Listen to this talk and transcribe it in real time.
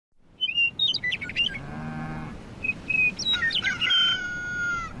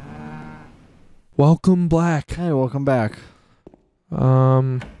Welcome Black. Hey, welcome back.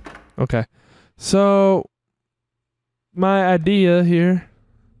 Okay. So, my idea here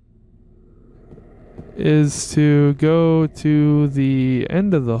is to go to the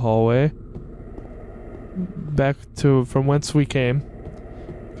end of the hallway, back to from whence we came.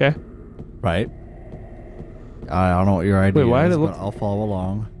 Okay. Right. I don't know what your idea why did is, it look... but I'll follow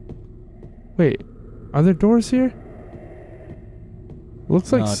along. Wait, are there doors here?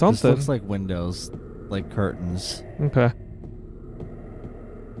 Looks like No, it something. just looks like windows, like curtains. Okay.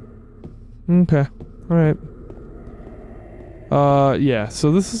 Okay. Alright. Yeah,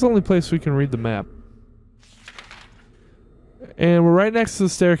 so this is the only place we can read the map. And we're right next to the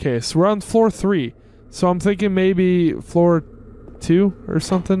staircase. We're on floor 3. So I'm thinking maybe floor 2 or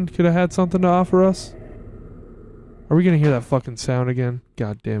something could have had something to offer us. Are we gonna hear that fucking sound again?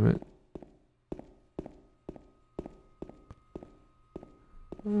 God damn it.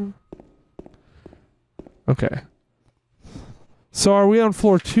 Okay. So are we on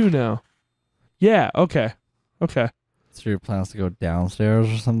floor 2 now? Yeah, okay. Okay. So your plan is to go downstairs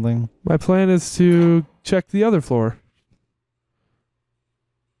or something? My plan is to check the other floor.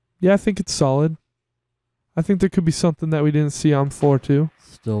 Yeah, I think it's solid. I think there could be something that we didn't see on floor 2.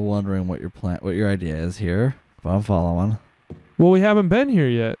 Still wondering what your idea is here, but I'm following. Well, we haven't been here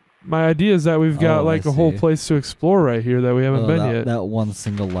yet. My idea is that we've got like a whole place to explore right here that we haven't been yet. That one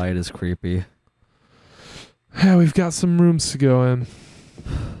single light is creepy. Yeah, we've got some rooms to go in.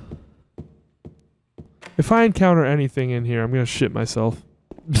 If I encounter anything in here, I'm gonna shit myself.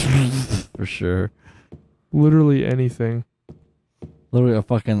 For sure. Literally anything. Literally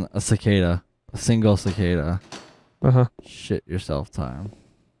a cicada. A single cicada. Uh-huh. Shit yourself time.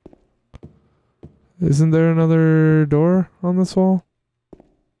 Isn't there another door on this wall?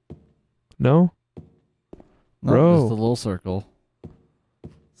 No? No, Bro. just a little circle.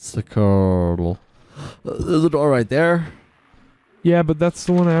 Circle. There's a door right there. Yeah, but that's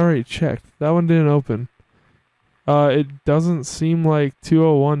the one I already checked. That one didn't open. It doesn't seem like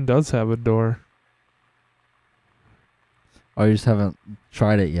 201 does have a door. Oh, you just haven't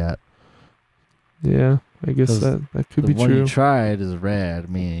tried it yet. Yeah, I guess that could be The one true. you tried is red,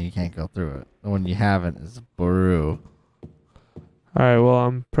 meaning you can't go through it. The one you haven't is blue. Alright, well,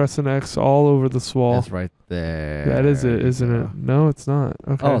 I'm pressing X all over this wall. It's right there. That is it, isn't Yeah. it? No, it's not.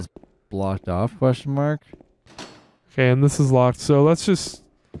 Okay. Oh, it's blocked off, question mark? Okay, and this is locked. So let's just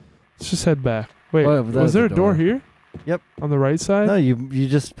head back. Wait, Oh, but that was is there a the door door. here? Yep. On the right side? No, you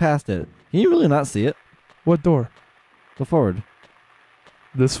just passed it. Can you really not see it? What door? Go forward.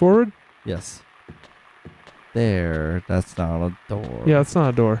 This forward? Yes. There. That's not a door. Yeah, it's not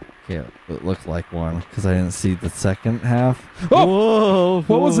a door. Okay, it looked like one because I didn't see the second half. Oh! Whoa!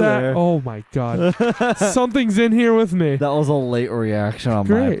 What was that? There. Oh my god. Something's in here with me. That was a late reaction on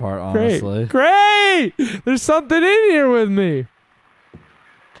my part, honestly. Great! There's something in here with me.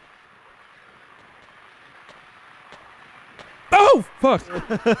 Oh, fuck.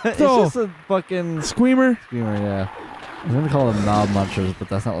 It's Oh. just a fucking Screamer? screamer, yeah. I was gonna call them knob munchers, but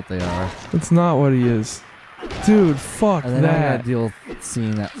that's not what they are. That's not what he is. Dude, fuck And then I that. gotta deal with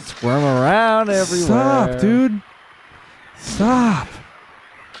seeing that squirm around everywhere. Stop, dude. Stop.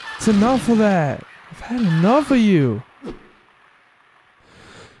 It's enough of that. I've had enough of you.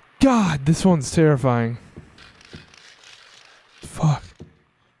 God, this one's terrifying. Fuck.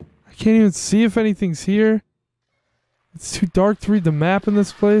 I can't even see if anything's here. It's too dark to read the map in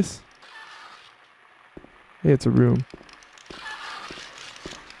this place. Hey, it's a room.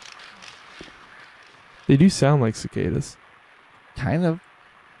 They do sound like cicadas. Kind of.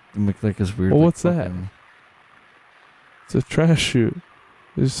 They make like this weird. Well, like, what's that? fucking- It's a trash chute.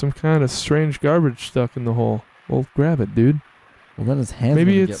 There's some kind of strange garbage stuck in the hole. Well, grab it, dude. Well, then his hands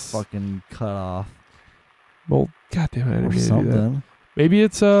Maybe gonna get it's- fucking cut off Well, goddamn it, I didn't or mean to do that. something. Maybe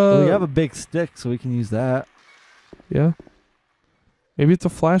it's Well, we have a big stick, so we can use that. yeah. Maybe it's a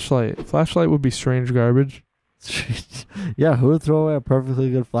flashlight. Flashlight would be strange garbage. Yeah, who would throw away a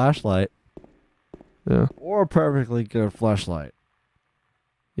perfectly good flashlight Yeah. or a perfectly good flashlight?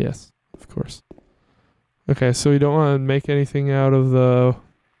 Yes, of course. Okay, so you don't want to make anything out of the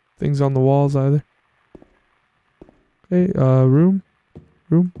things on the walls either. Okay, room.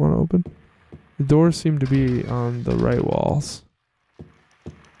 Room, want to open? The doors seem to be on the right walls.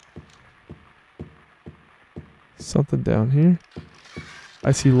 Something down here.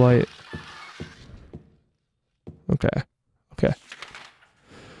 I see light. Okay. Okay.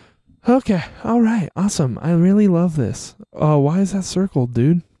 Okay. All right. Awesome. I really love this. Why is that circled,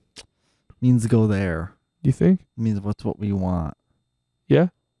 dude? Means go there. Do you think? Means what's what we want. Yeah?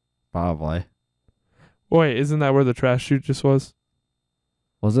 Probably. Wait, isn't that where the trash chute just was?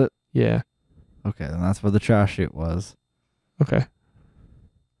 Was it? Yeah. Okay, then that's where the trash chute was. Okay.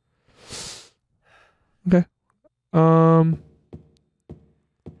 Okay.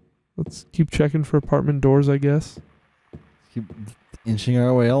 Let's keep checking for apartment doors, I guess. Keep inching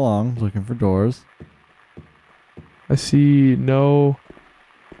our way along, looking for doors. I see no...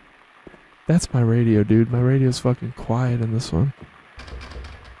 That's my radio, dude. My radio's fucking quiet in this one.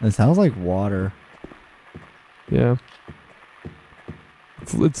 It sounds like water. Yeah.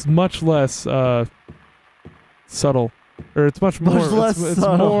 It's much less subtle. Or it's much more... It's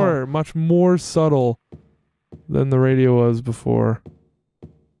much more subtle than the radio was before.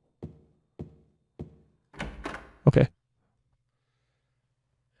 Okay.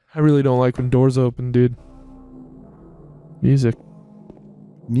 I really don't like when doors open, dude. Music.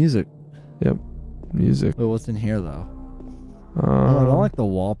 Music. Yep. Music. Wait, what's in here, though? I don't like the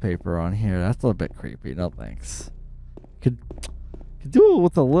wallpaper on here. That's a little bit creepy. No thanks. Could do it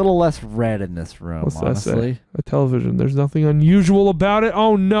with a little less red in this room, What's honestly. that say? A television. There's nothing unusual about it.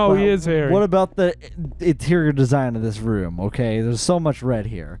 Oh, no, Well, he is Harry. What about the interior design of this room, okay? There's so much red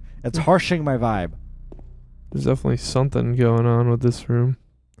here. It's harshing my vibe. There's definitely something going on with this room.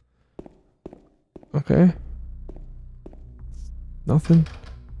 Okay. Nothing.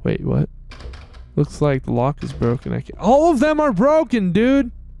 Wait, what? Looks like the lock is broken. All of them are broken,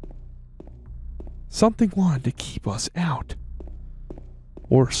 dude! Something wanted to keep us out.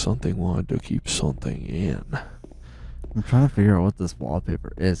 Or something wanted to keep something in. I'm trying to figure out what this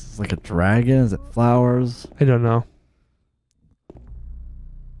wallpaper is. It's like a dragon? Is it flowers? I don't know.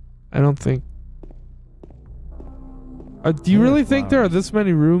 I don't think... do you really think there are this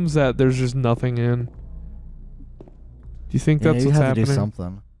many rooms that there's just nothing in? Do you think that's what's happening? Do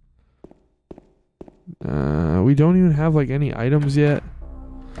something. We don't even have like any items yet.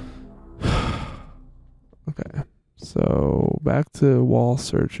 Okay, so back to wall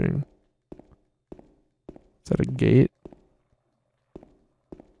searching. Is that a gate?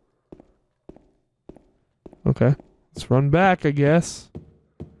 Okay, let's run back, I guess.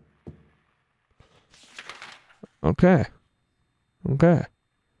 Okay.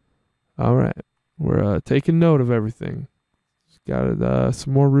 All right. We're taking note of everything. Got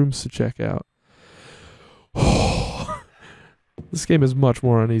some more rooms to check out. This game is much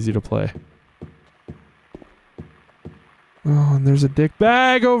more uneasy to play. Oh, and there's a dick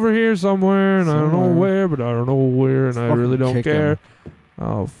bag over here somewhere, and I don't know where, but I don't know where, and I really don't care.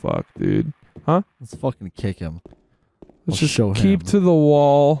 Oh, fuck, dude. Huh? Let's fucking kick him. Let's just keep to the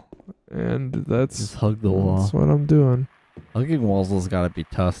wall, and that's... Just hug the wall. That's what I'm doing. Hugging walls has got to be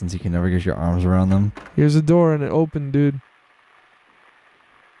tough since you can never get your arms around them. Here's a door, and it opened, dude.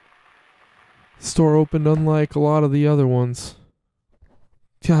 Store opened unlike a lot of the other ones.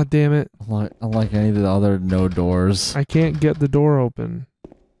 God damn it. Unlike any of the other no doors. I can't get the door open.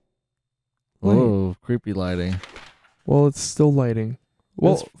 Whoa, creepy lighting. Well, it's still lighting.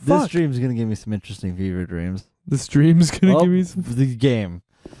 Well, this dream's going to give me some interesting fever dreams. This dream's going to give me some... The game.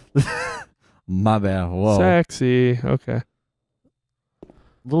 My bad. Whoa. Sexy. Okay. A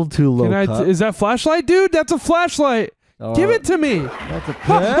little too low cut. Is that flashlight, dude? That's a flashlight. Give it to me. That's a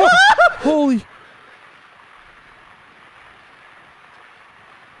pet. Holy...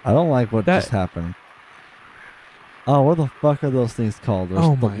 I don't like what just happened. Oh, what the fuck are those things called?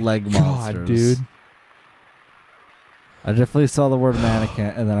 Those the leg monsters. Dude. I definitely saw the word mannequin,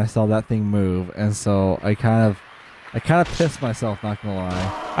 and then I saw that thing move, and so I kind of pissed myself. Not gonna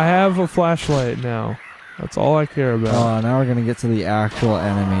lie. I have a flashlight now. That's all I care about. Oh, now we're gonna get to the actual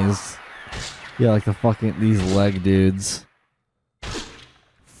enemies. Yeah, like these leg dudes.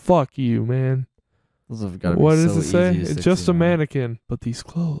 Fuck you, man. Those have got to what be does so it say? easy It's just a mannequin, but these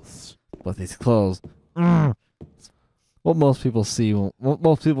clothes. What most people see, what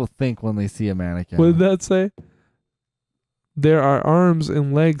most people think when they see a mannequin. What did that say? There are arms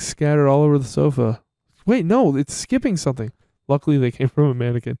and legs scattered all over the sofa. Wait, no, it's skipping something. Luckily, they came from a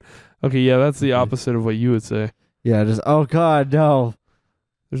mannequin. Okay, yeah, that's the opposite of what you would say. Yeah, just, oh God, no.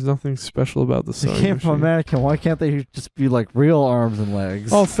 There's nothing special about the sewing They came from a mannequin. Why can't they just be like real arms and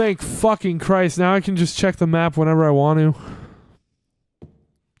legs? Oh, thank fucking Christ. Now I can just check the map whenever I want to.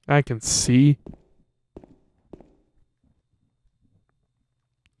 I can see.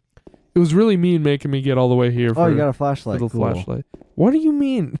 It was really mean making me get all the way here for you got a flashlight. the flashlight. What do you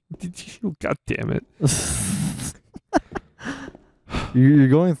mean? God damn it. You're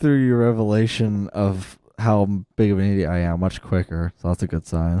going through your revelation of how big of an idiot I am much quicker, so that's a good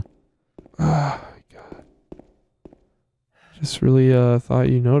sign. Oh, God. Just really thought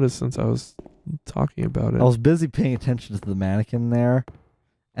you noticed since I was talking about it. I was busy paying attention to the mannequin there,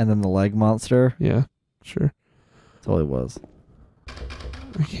 and then the leg monster. Yeah, sure. That's all it was.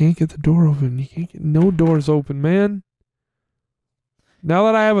 I can't get the door open. You can't get no doors open, man. Now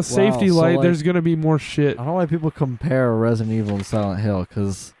that I have a safety so, light, like, there's gonna be more shit. I don't know why people compare Resident Evil and Silent Hill,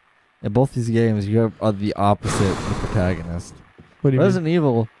 because in both these games you are the opposite the protagonist. What do you Resident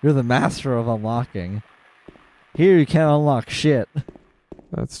Evil, you're the master of unlocking. Here you can't unlock shit.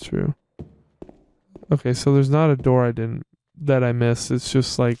 That's true. Okay, so there's not a door that I missed. It's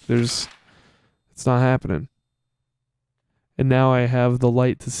just like it's not happening. And now I have the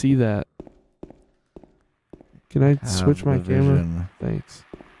light to see that. Can I switch my camera? Thanks.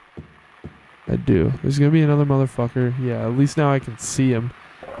 I do. There's gonna be another motherfucker. Yeah, at least now I can see him.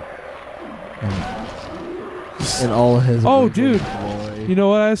 In all his dude. glory. You know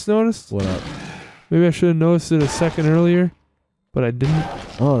what I just noticed? What up? Maybe I should have noticed it a second earlier, but I didn't.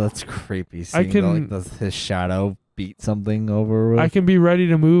 Oh, that's creepy. Seeing his shadow beat something over. I can be ready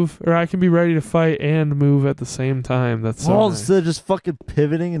to move, or I can be ready to fight and move at the same time. That's so nice. Instead of just fucking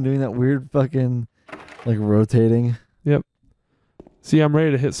pivoting and doing that weird fucking, like, rotating. Yep. See, I'm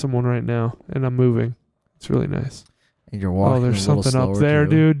ready to hit someone right now, and I'm moving. It's really nice. And you're walking. Oh, there's something up there,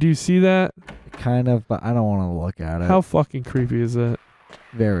 dude. Do you see that? Kind of, but I don't want to look at it. How fucking creepy is that?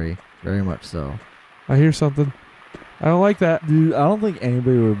 Very, very much so. I hear something. I don't like that. Dude, I don't think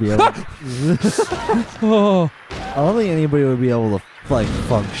anybody would be able to... Oh. I don't think anybody would be able to, like,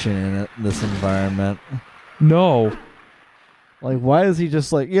 function in this environment. No. Like, why is he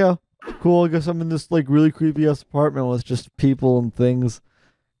just like, yeah, cool, I guess I'm in this, like, really creepy-ass apartment with just people and things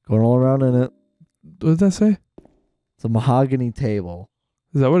going all around in it. What did that say? It's a mahogany table.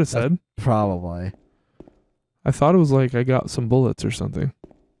 Is that what it said? Probably. I thought it was like I got some bullets or something.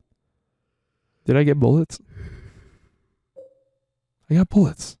 Did I get bullets? I got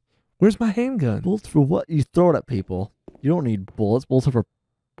bullets. Where's my handgun? Bullets for what? You throw it at people. You don't need bullets. Bullets are for...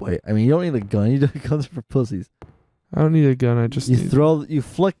 Wait, I mean, you don't need a gun. You need guns for pussies. I don't need a gun. I just You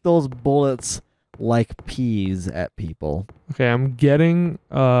flick those bullets like peas at people. Okay, I'm getting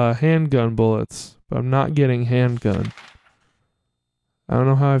handgun bullets, but I'm not getting handgun. I don't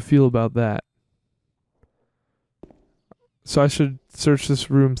know how I feel about that. So I should search this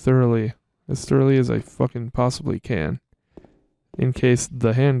room thoroughly as I fucking possibly can, in case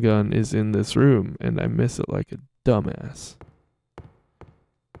the handgun is in this room and I miss it like a dumbass.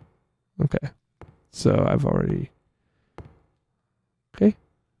 Okay. So I've already...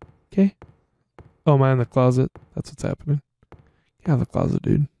 Okay. Oh, am I in the closet? That's what's happening. Get out of the closet,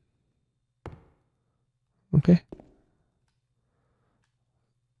 dude. Okay.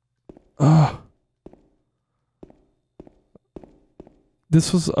 Oh.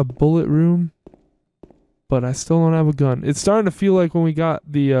 This was a bullet room, but I still don't have a gun. It's starting to feel like when we got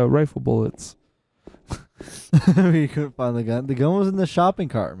the rifle bullets. We couldn't find the gun. The gun was in the shopping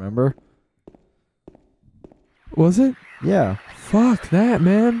cart, remember? Was it? Yeah. Fuck that,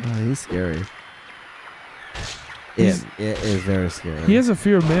 man. Oh, he's scary. It is very scary. He has a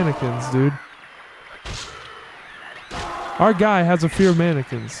fear of mannequins, dude. Our guy has a fear of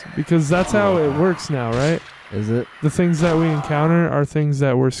mannequins because that's how it works now, right? Is it? The things that we encounter are things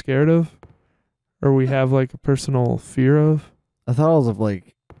that we're scared of or we have like a personal fear of. I thought it was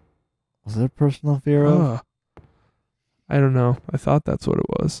like... Was it a personal fear of? I don't know. I thought that's what it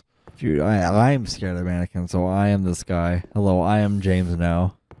was. Dude, I am scared of mannequins, so I am this guy. Hello, I am James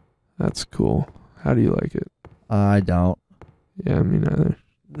now. That's cool. How do you like it? I don't. Yeah, me neither.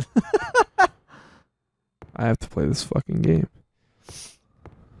 I have to play this fucking game.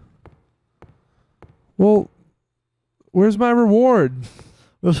 Well, where's my reward?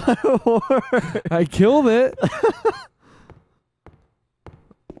 Where's my reward? I killed it.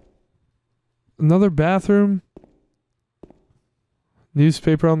 Another bathroom.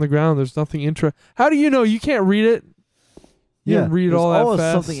 Newspaper on the ground. There's nothing How do you know? You can't read it. You didn't read all that fast.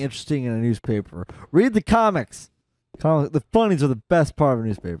 There's always something interesting in a newspaper. Read the comics. The funnies are the best part of a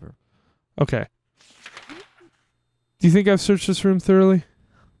newspaper. Okay. Do you think I've searched this room thoroughly?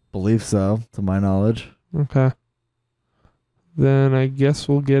 Believe so, to my knowledge. Okay. Then I guess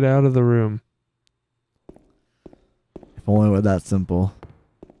we'll get out of the room. If only it were that simple.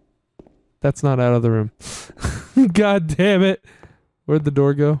 That's not out of the room. God damn it. Where'd the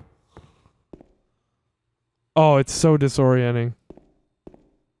door go? Oh, it's so disorienting.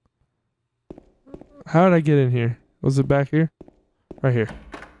 How did I get in here? Was it back here? Right here.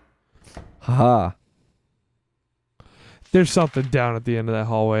 Haha. There's something down at the end of that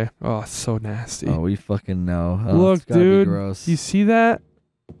hallway. Oh, it's so nasty. Oh, we fucking know. Oh, look, it's gotta dude. be gross. You see that?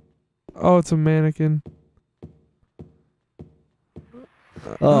 Oh, it's a mannequin.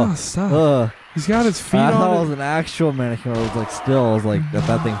 Oh, stop. He's got his feet I thought on it it. was an actual mannequin. I was like, still, I was like, if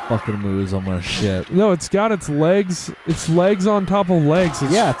that thing fucking moves, I'm gonna shit. No, it's got its legs. Its legs on top of legs.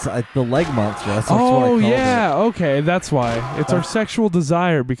 It's, Yeah, it's the leg monster. That's what I oh called yeah, okay, that's why. It's our sexual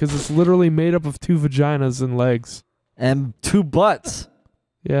desire because it's literally made up of 2 vaginas and legs. it. And 2 butts.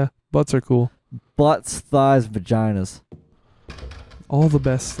 Yeah, butts are cool. Butts, thighs, vaginas. All the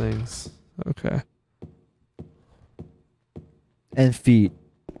best things. Okay. And feet.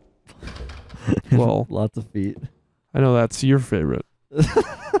 Well, Lots of feet. I know that's your favorite.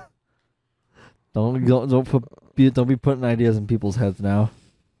 Don't be putting ideas in people's heads now.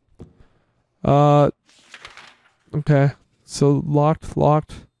 Okay. So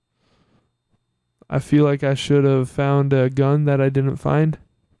locked. I feel like I should have found a gun that I didn't find.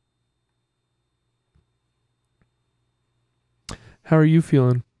 How are you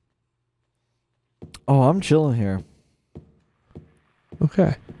feeling? Oh, I'm chilling here.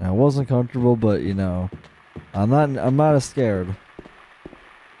 Okay. I wasn't comfortable, but I'm not as scared.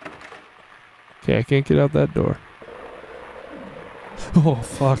 Okay, I can't get out that door. Oh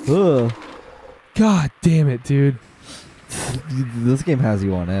fuck. Ugh. God damn it, dude. This game has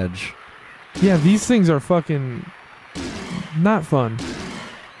you on edge. Yeah, these things are fucking not fun.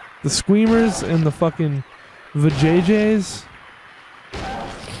 The squeamers and the fucking vajayjays.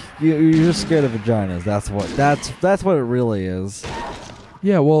 You're just scared of vaginas. That's what it really is.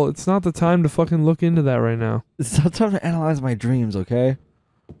 Yeah, well, it's not the time to fucking look into that right now. It's not time to analyze my dreams, okay?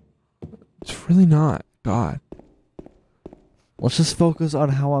 It's really not. God. Let's just focus on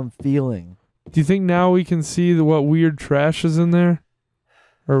how I'm feeling. Do you think now we can see what weird trash is in there?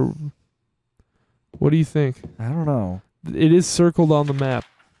 Or what do you think? I don't know. It is circled on the map.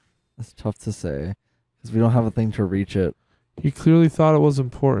 It's tough to say because we don't have a thing to reach it. You clearly thought it was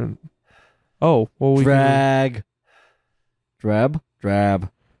important. Oh, well, we Drag. Drab? Drab.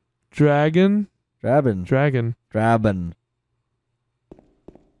 Dragon? Drabin. Dragon. Drabin.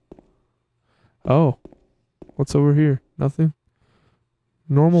 Oh. What's over here? Nothing?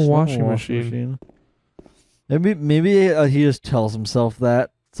 Normal washing machine. Maybe he just tells himself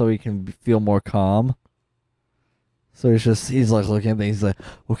that so he can feel more calm. So he's like looking at things. He's like,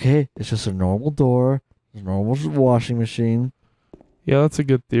 okay, it's just a normal door, a normal washing machine. Yeah, that's a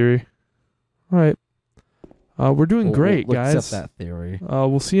good theory. All right. We're doing great, we'll guys. accept that theory.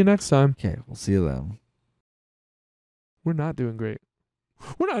 We'll see you next time. Okay, we'll see you then. We're not doing great.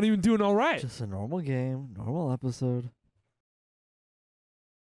 We're not even doing all right. Just a normal game, normal episode.